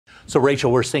So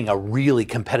Rachel, we're seeing a really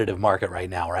competitive market right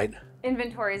now, right?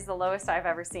 Inventory is the lowest I've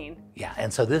ever seen. Yeah,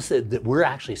 and so we're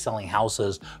actually selling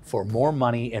houses for more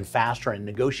money and faster and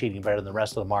negotiating better than the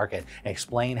rest of the market. And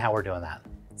explain how we're doing that.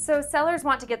 So sellers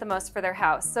want to get the most for their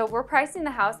house. So we're pricing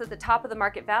the house at the top of the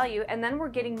market value, and then we're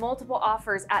getting multiple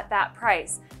offers at that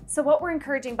price. So what we're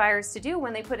encouraging buyers to do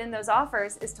when they put in those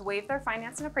offers is to waive their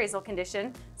finance and appraisal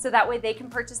condition, so that way they can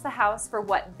purchase the house for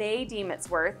what they deem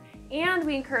it's worth. And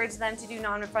we encourage them to do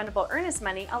non-refundable earnest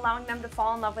money, allowing them to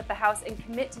fall in love with the house and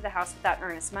commit to the house with that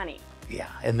earnest money. Yeah,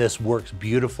 and this works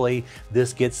beautifully.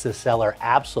 This gets the seller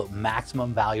absolute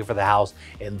maximum value for the house,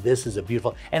 and this is a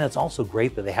beautiful, and it's also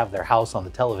great that they have their house on the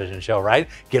television show, right?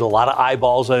 Get a lot of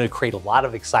eyeballs on it, create a lot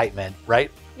of excitement, right?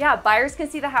 Yeah, buyers can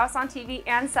see the house on TV,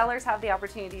 and sellers have the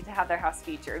opportunity to have their house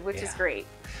featured, which is great.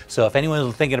 So if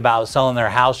anyone's thinking about selling their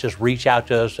house, just reach out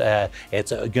to us.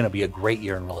 It's going to be a great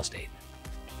year in real estate.